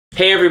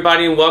Hey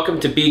everybody, and welcome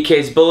to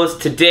BK's Bullets.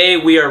 Today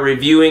we are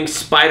reviewing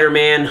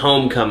Spider-Man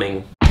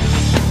Homecoming.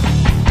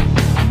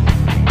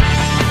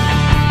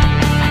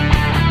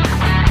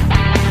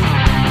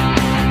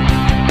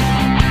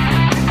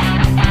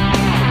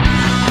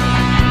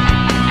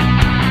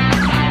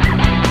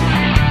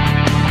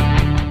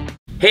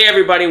 Hey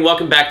everybody, and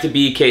welcome back to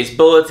BK's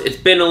Bullets. It's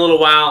been a little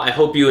while. I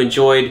hope you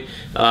enjoyed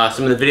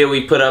some of the video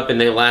we put up in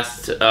the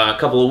last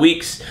couple of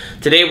weeks.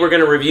 Today we're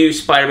going to review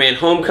Spider-Man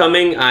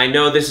Homecoming. I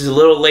know this is a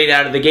little late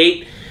out of the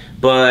gate,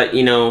 but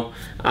you know,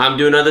 I'm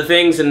doing other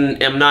things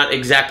and I'm not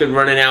exactly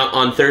running out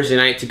on Thursday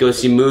night to go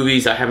see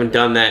movies. I haven't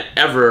done that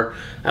ever.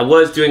 I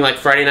was doing like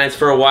Friday nights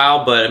for a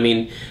while, but I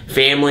mean,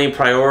 family,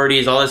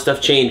 priorities, all that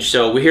stuff changed.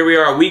 So here we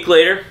are a week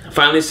later. I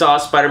finally saw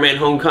Spider-Man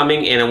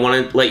Homecoming and I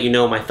want to let you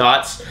know my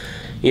thoughts.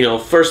 You know,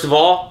 first of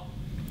all,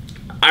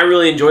 I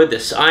really enjoyed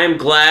this. I am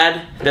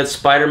glad that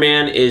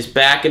Spider-Man is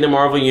back in the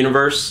Marvel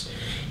Universe.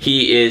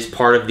 He is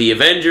part of the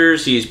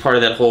Avengers. He's part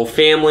of that whole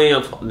family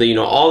of the,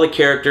 all the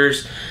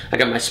characters. I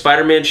got my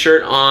Spider-Man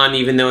shirt on,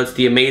 even though it's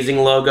the Amazing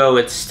logo.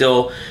 It's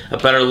still a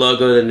better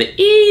logo than the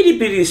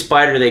itty-bitty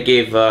spider they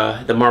gave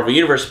the Marvel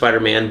Universe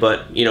Spider-Man.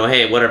 But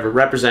hey, whatever,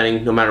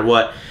 representing no matter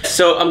what.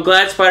 So I'm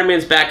glad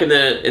Spider-Man's back in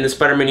the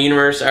Spider-Man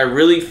universe. I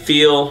really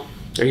feel,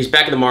 or he's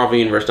back in the Marvel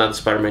Universe, not the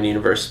Spider-Man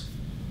universe.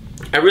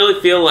 I really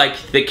feel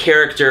like the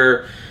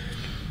character,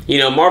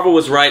 Marvel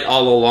was right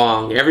all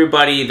along.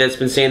 Everybody that's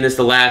been saying this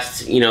the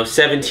last,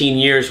 17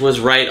 years was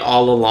right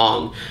all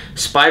along.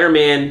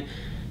 Spider-Man,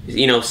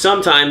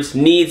 sometimes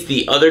needs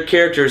the other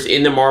characters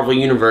in the Marvel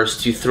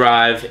Universe to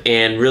thrive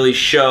and really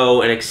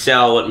show and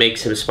excel what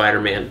makes him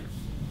Spider-Man.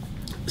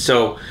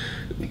 So,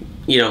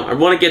 I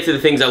want to get to the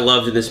things I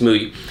loved in this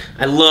movie.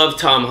 I love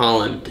Tom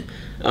Holland.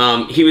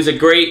 He was a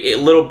great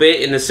little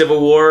bit in the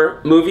Civil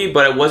War movie,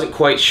 but I wasn't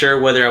quite sure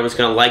whether I was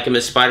going to like him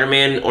as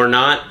Spider-Man or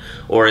not,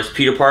 or as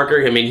Peter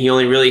Parker. I mean, he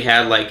only really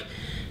had like,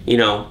 3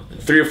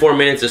 or 4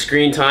 minutes of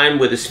screen time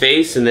with his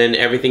face, and then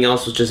everything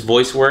else was just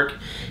voice work.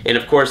 And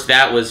of course,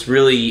 that was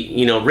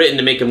really, written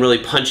to make him really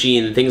punchy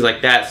and things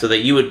like that, so that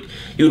you would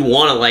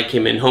want to like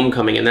him in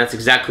Homecoming, and that's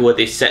exactly what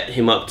they set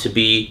him up to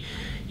be,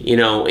 in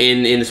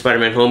the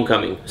Spider-Man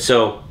Homecoming.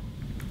 So,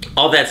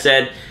 all that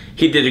said,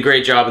 he did a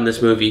great job in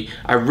this movie.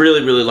 I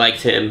really, really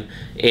liked him,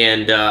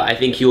 and I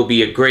think he will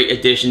be a great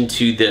addition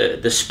to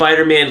the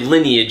Spider-Man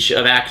lineage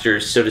of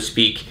actors, so to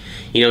speak.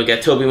 We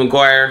got Tobey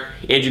Maguire,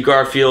 Andrew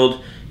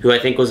Garfield, who I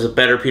think was a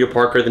better Peter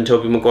Parker than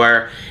Tobey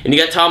Maguire, and you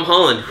got Tom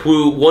Holland,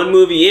 who one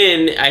movie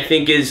in, I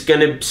think is going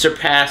to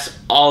surpass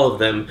all of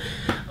them.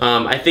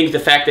 I think the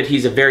fact that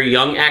he's a very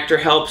young actor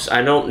helps.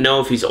 I don't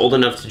know if he's old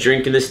enough to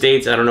drink in the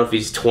States. I don't know if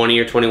he's 20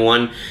 or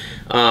 21,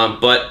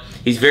 but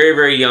he's very,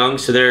 very young,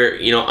 so they're,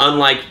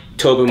 unlike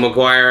Tobey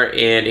Maguire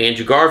and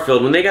Andrew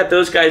Garfield, when they got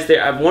those guys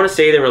there, I want to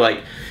say they were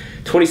like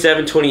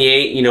 27,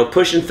 28,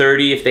 pushing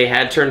 30. If they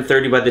had turned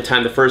 30 by the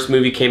time the first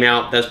movie came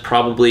out, that's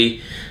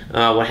probably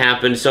what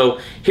happened.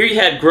 So here you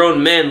had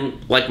grown men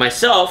like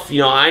myself.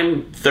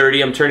 I'm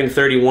 30, I'm turning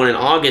 31 in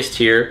August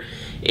here,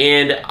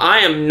 and I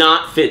am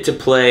not fit to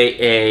play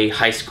a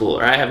high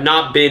schooler. I have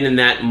not been in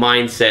that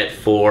mindset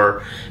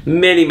for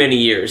many, many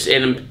years,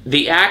 and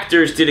the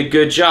actors did a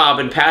good job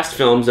in past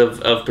films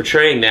of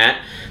portraying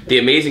that. The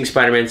Amazing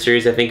Spider-Man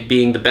series, I think,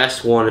 being the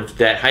best one of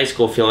that high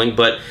school feeling,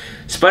 but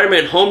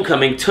Spider-Man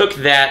Homecoming took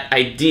that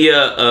idea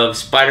of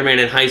Spider-Man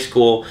in high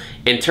school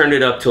and turned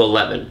it up to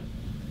 11.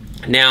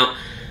 Now,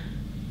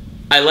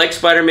 I like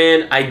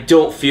Spider-Man. I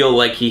don't feel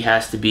like he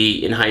has to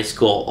be in high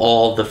school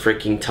all the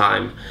freaking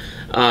time.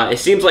 It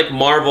seems like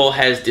Marvel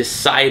has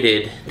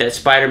decided that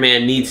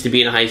Spider-Man needs to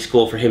be in high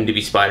school for him to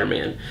be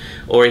Spider-Man,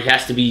 or he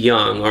has to be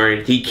young, or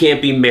he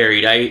can't be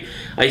married.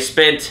 I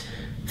spent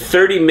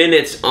 30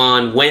 minutes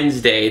on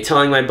Wednesday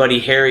telling my buddy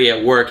Harry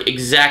at work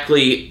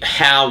exactly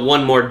how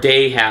One More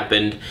Day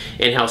happened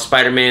and how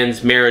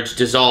Spider-Man's marriage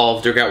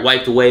dissolved or got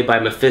wiped away by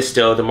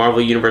Mephisto, the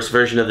Marvel Universe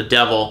version of the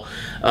devil,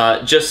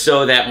 just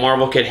so that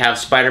Marvel could have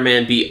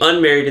Spider-Man be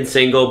unmarried and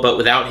single, but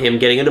without him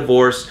getting a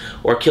divorce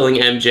or killing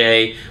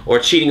MJ or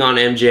cheating on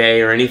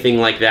MJ or anything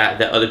like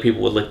that other people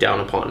would look down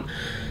upon.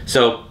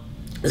 So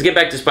let's get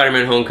back to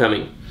Spider-Man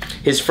Homecoming.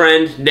 His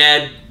friend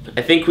Ned,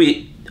 I think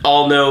we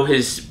all know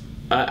his,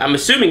 I'm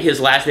assuming his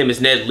last name is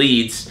Ned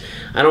Leeds.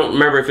 I don't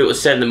remember if it was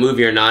said in the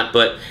movie or not,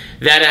 but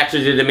that actor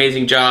did an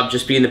amazing job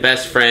just being the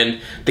best friend.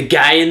 The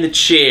guy in the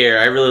chair,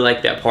 I really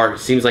like that part. It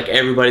seems like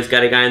everybody's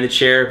got a guy in the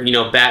chair.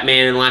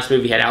 Batman in the last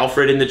movie had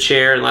Alfred in the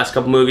chair in the last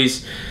couple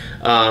movies.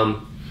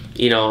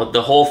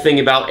 The whole thing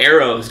about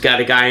Arrow's got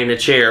a guy in a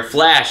chair.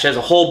 Flash has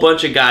a whole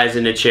bunch of guys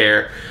in a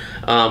chair.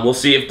 We'll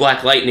see if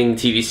Black Lightning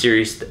TV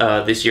series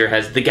this year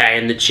has the guy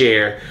in the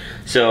chair.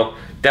 So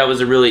that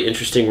was a really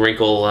interesting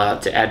wrinkle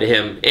to add to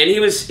him. And he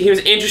was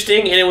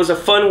interesting, and it was a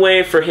fun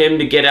way for him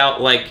to get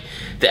out like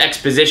the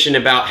exposition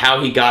about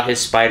how he got his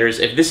spiders.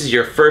 If this is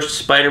your first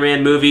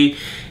Spider-Man movie,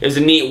 it was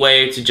a neat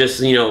way to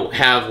just,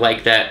 have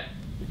like that,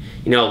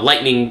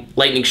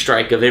 lightning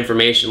strike of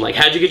information. Like,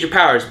 how'd you get your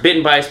powers?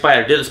 Bitten by a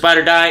spider. Did the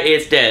spider die?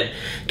 It's dead.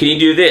 Can you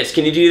do this?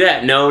 Can you do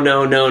that? No,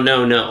 no, no,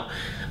 no, no.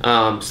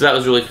 So that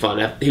was really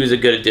fun. He was a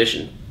good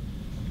addition.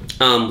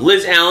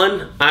 Liz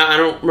Allen, I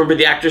don't remember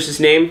the actress's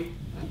name,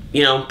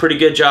 you know, pretty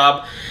good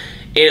job.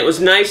 And it was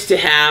nice to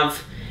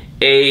have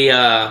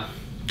a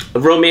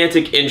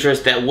romantic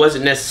interest that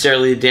wasn't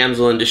necessarily a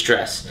damsel in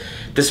distress.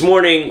 This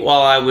morning,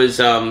 while I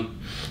was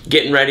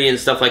getting ready and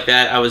stuff like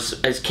that,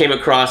 I came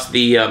across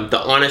the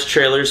Honest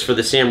trailers for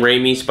the Sam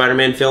Raimi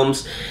Spider-Man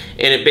films,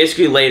 and it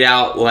basically laid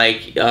out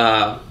like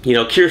you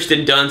know,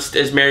 Kirsten Dunst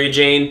as Mary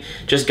Jane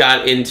just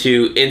got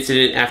into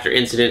incident after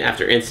incident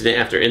after incident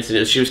after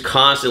incident. She was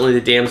constantly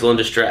the damsel in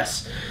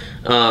distress.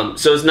 So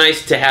it was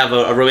nice to have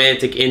a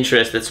romantic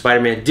interest that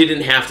Spider-Man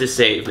didn't have to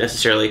save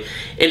necessarily.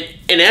 And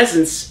in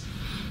essence,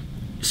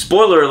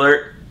 spoiler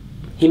alert,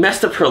 he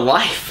messed up her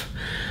life.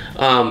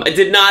 I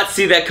did not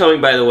see that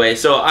coming, by the way.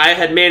 So I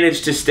had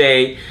managed to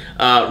stay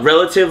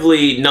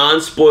relatively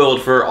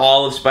non-spoiled for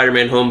all of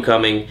Spider-Man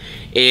Homecoming.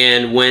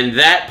 And when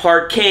that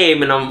part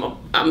came, and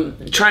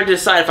I'm trying to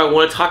decide if I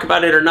want to talk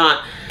about it or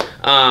not,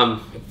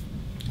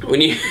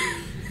 when he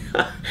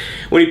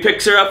when he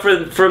picks her up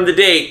from the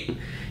date,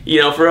 you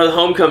know, for the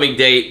homecoming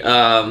date,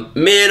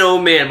 man,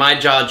 oh man, my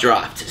jaw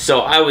dropped.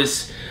 So I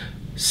was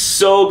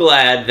so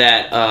glad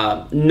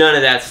that none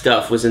of that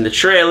stuff was in the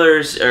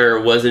trailers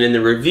or wasn't in the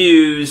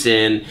reviews,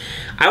 and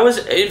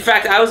in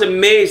fact, I was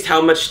amazed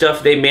how much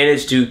stuff they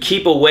managed to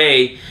keep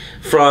away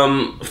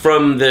from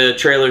the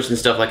trailers and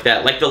stuff like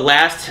that. Like the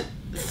last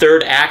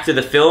third act of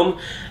the film,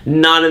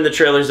 not in the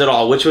trailers at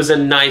all, which was a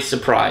nice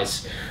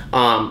surprise.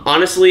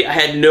 Honestly, I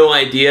had no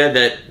idea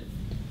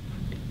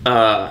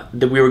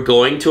that we were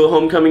going to a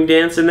homecoming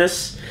dance in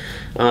this.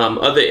 I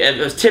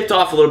was tipped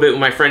off a little bit with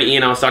my friend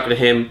Ian. I was talking to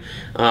him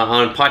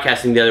on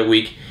podcasting the other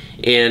week,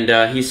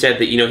 and he said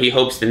that, you know, he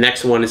hopes the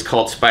next one is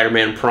called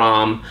Spider-Man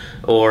Prom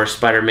or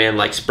Spider-Man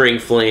like Spring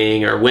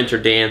Fling or Winter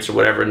Dance or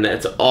whatever, and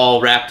that's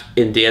all wrapped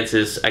in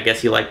dances. I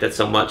guess he liked that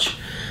so much,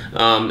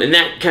 and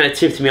that kind of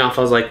tipped me off.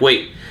 I was like,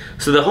 wait,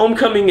 so the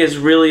homecoming is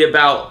really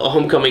about a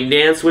homecoming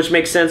dance, which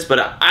makes sense, but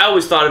I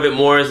always thought of it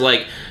more as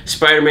like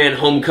Spider-Man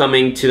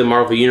Homecoming to the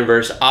Marvel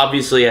Universe.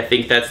 Obviously, I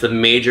think that's the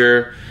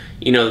major,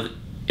 you know,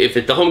 if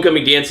the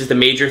homecoming dance is the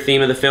major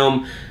theme of the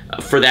film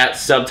for that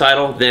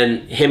subtitle,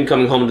 then him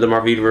coming home to the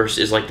Marvel Universe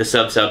is like the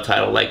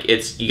subtitle. Like,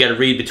 it's, you gotta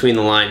read between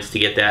the lines to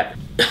get that.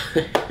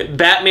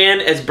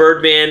 Batman as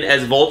Birdman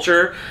as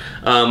Vulture.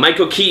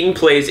 Michael Keaton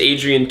plays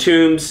Adrian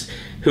Toomes,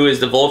 who is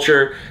the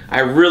Vulture. I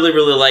really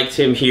liked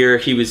him here.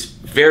 He was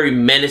very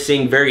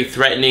menacing, very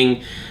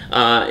threatening.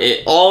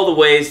 All the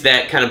ways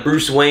that kind of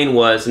Bruce Wayne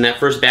was in that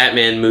first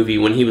Batman movie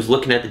when he was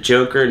looking at the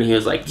Joker and he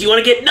was like, do you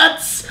want to get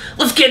nuts?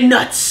 Let's get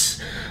nuts!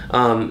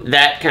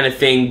 That kind of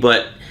thing,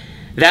 but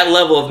that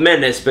level of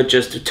menace, but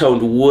just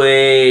toned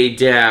way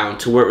down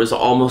to where it was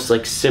almost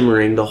like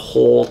simmering the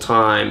whole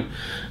time,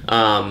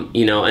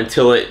 you know,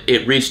 until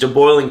it reached a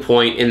boiling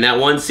point in that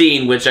one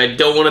scene, which I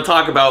don't want to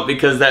talk about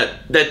because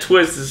that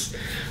twist is,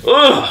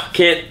 I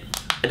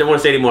don't want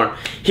to say anymore.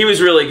 He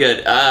was really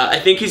good. I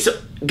think he's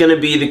gonna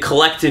be the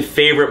collective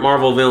favorite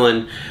Marvel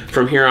villain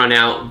from here on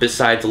out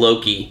besides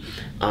Loki.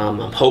 I'm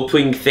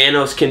hoping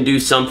Thanos can do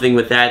something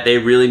with that. They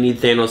really need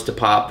Thanos to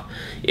pop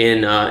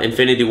in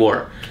Infinity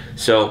War.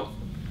 So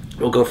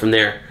we'll go from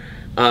there.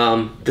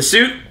 The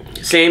suit,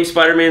 same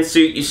Spider-Man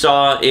suit you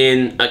saw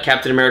in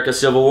Captain America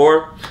Civil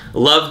War.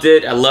 Loved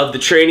it. I love the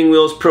training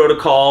wheels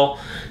protocol.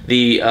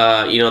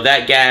 The you know,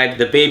 that gag,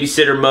 the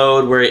babysitter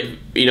mode where it,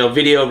 you know,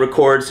 video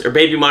records, or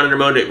baby monitor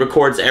mode, it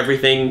records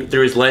everything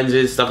through his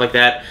lenses, stuff like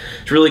that.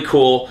 It's really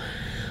cool.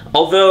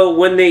 Although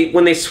when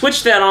they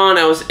switched that on,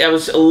 I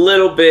was a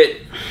little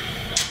bit,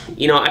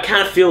 you know, I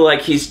kind of feel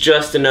like he's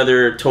just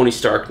another Tony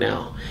Stark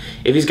now.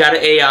 If he's got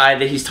an AI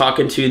that he's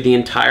talking to the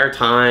entire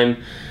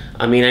time,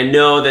 I mean, I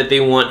know that they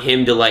want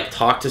him to like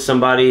talk to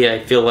somebody. I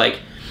feel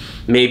like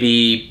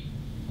maybe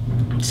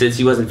since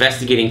he was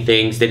investigating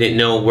things, they didn't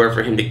know where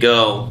for him to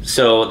go,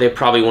 so they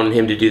probably wanted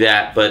him to do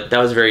that. But that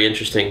was very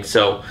interesting.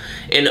 So,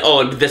 and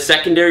oh, the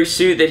secondary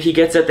suit that he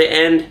gets at the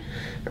end,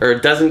 or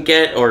doesn't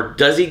get, or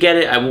does he get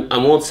it? I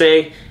won't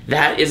say.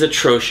 That is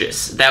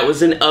atrocious. That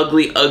was an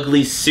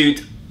ugly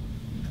suit.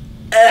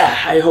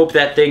 I hope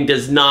that thing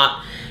does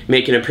not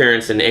make an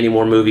appearance in any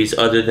more movies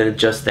other than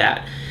just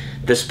that.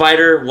 The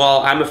spider,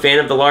 while I'm a fan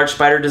of the large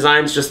spider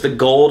designs, just the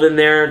gold in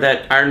there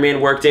that Iron Man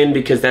worked in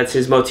because that's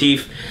his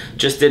motif,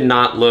 just did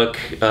not look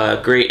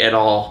great at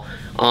all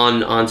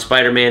on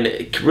Spider-Man.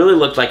 It really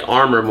looked like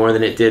armor more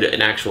than it did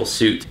an actual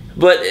suit.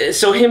 But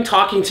so him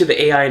talking to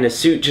the AI in a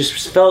suit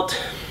just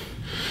felt,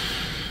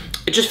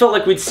 it just felt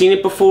like we'd seen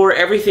it before.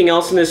 Everything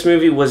else in this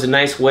movie was a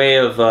nice way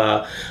of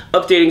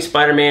updating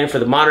Spider-Man for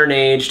the modern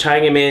age,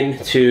 tying him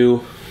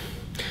into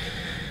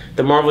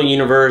the Marvel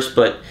Universe,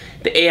 but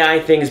the AI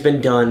thing has been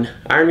done.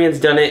 Iron Man's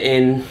done it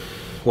in,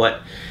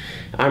 what?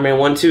 Iron Man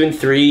 1, 2, and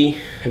 3,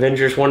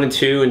 Avengers 1 and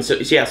 2, and so,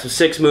 yeah, so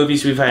 6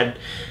 movies we've had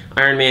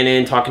Iron Man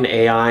in, talking to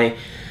AI.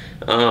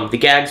 The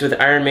gags with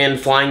Iron Man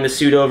flying the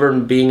suit over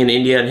and being in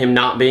India and him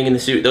not being in the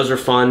suit, those are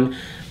fun.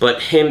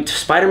 But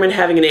Spider-Man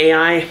having an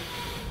AI,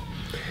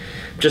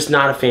 just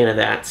not a fan of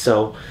that.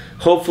 So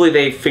hopefully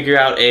they figure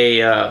out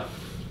a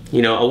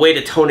you know, a way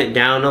to tone it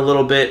down a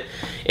little bit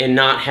and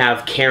not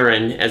have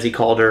Karen, as he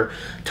called her,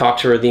 talk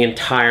to her the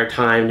entire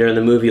time during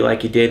the movie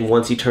like he did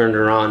once he turned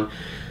her on.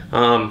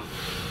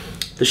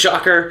 The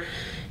Shocker,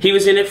 he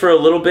was in it for a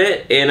little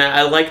bit, and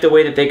I like the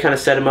way that they kind of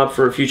set him up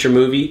for a future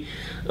movie.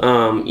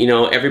 You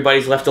know,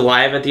 everybody's left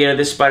alive at the end of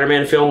this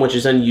Spider-Man film, which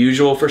is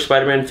unusual for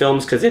Spider-Man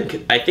films, because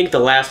I think the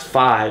last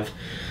 5,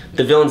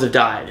 the villains have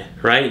died,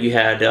 right? You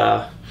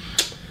had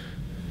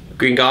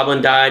Green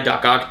Goblin died,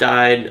 Doc Ock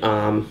died,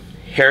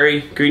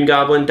 Harry Green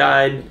Goblin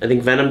died, I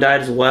think Venom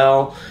died as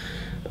well,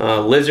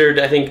 Lizard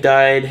I think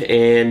died,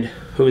 and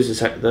who was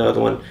the other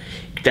one?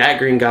 That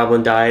Green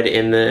Goblin died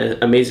in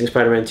the Amazing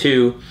Spider-Man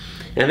 2,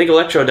 and I think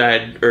Electro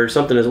died or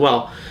something as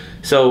well.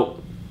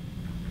 So,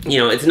 you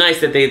know, it's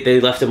nice that they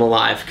left him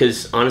alive,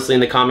 because honestly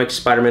in the comics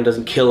Spider-Man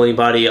doesn't kill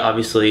anybody.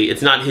 Obviously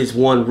it's not his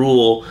one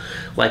rule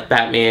like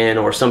Batman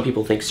or some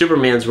people think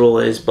Superman's rule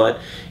is, but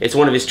it's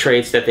one of his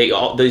traits that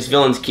these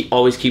villains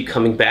always keep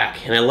coming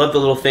back. And I love the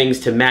little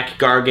things to Mac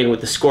Gargan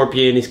with the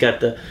Scorpion. He's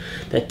got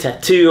that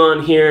tattoo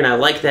on here, and I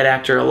like that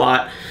actor a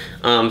lot.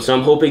 So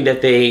I'm hoping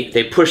that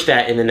they push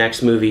that in the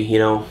next movie, you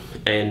know,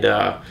 and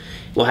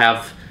we'll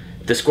have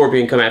the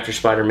Scorpion come after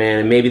Spider-Man,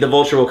 and maybe the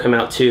Vulture will come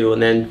out too, and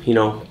then, you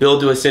know,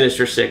 build to a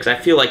Sinister Six. I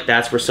feel like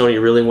that's where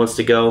Sony really wants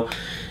to go,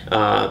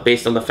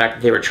 based on the fact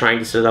that they were trying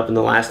to set it up in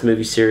the last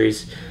movie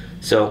series.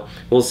 So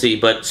we'll see.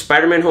 But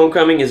Spider-Man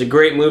Homecoming is a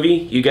great movie.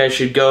 You guys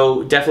should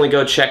definitely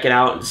go check it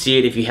out and see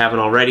it if you haven't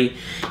already.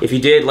 If you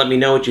did, let me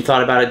know what you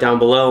thought about it down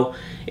below.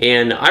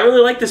 And I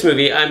really like this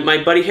movie.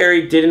 My buddy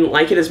Harry didn't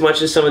like it as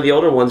much as some of the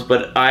older ones,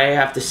 but I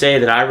have to say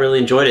that I really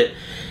enjoyed it.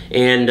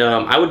 And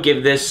I would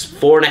give this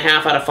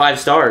 4.5 out of 5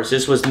 stars.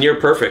 This was near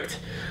perfect,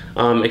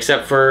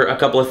 except for a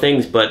couple of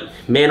things. But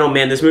man, oh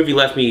man, this movie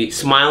left me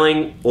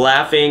smiling,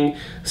 laughing,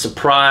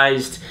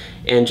 surprised,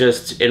 and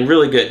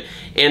really good.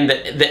 And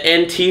the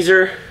end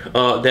teaser,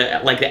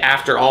 like the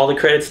after all the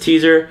credits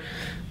teaser,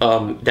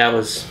 that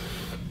was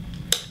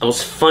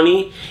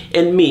funny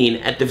and mean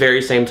at the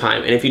very same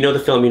time. And if you know the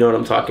film, you know what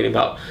I'm talking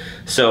about.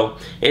 So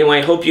anyway,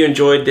 I hope you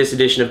enjoyed this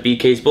edition of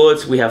BK's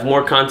Bullets. We have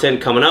more content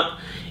coming up,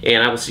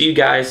 and I will see you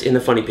guys in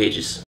the funny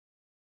pages.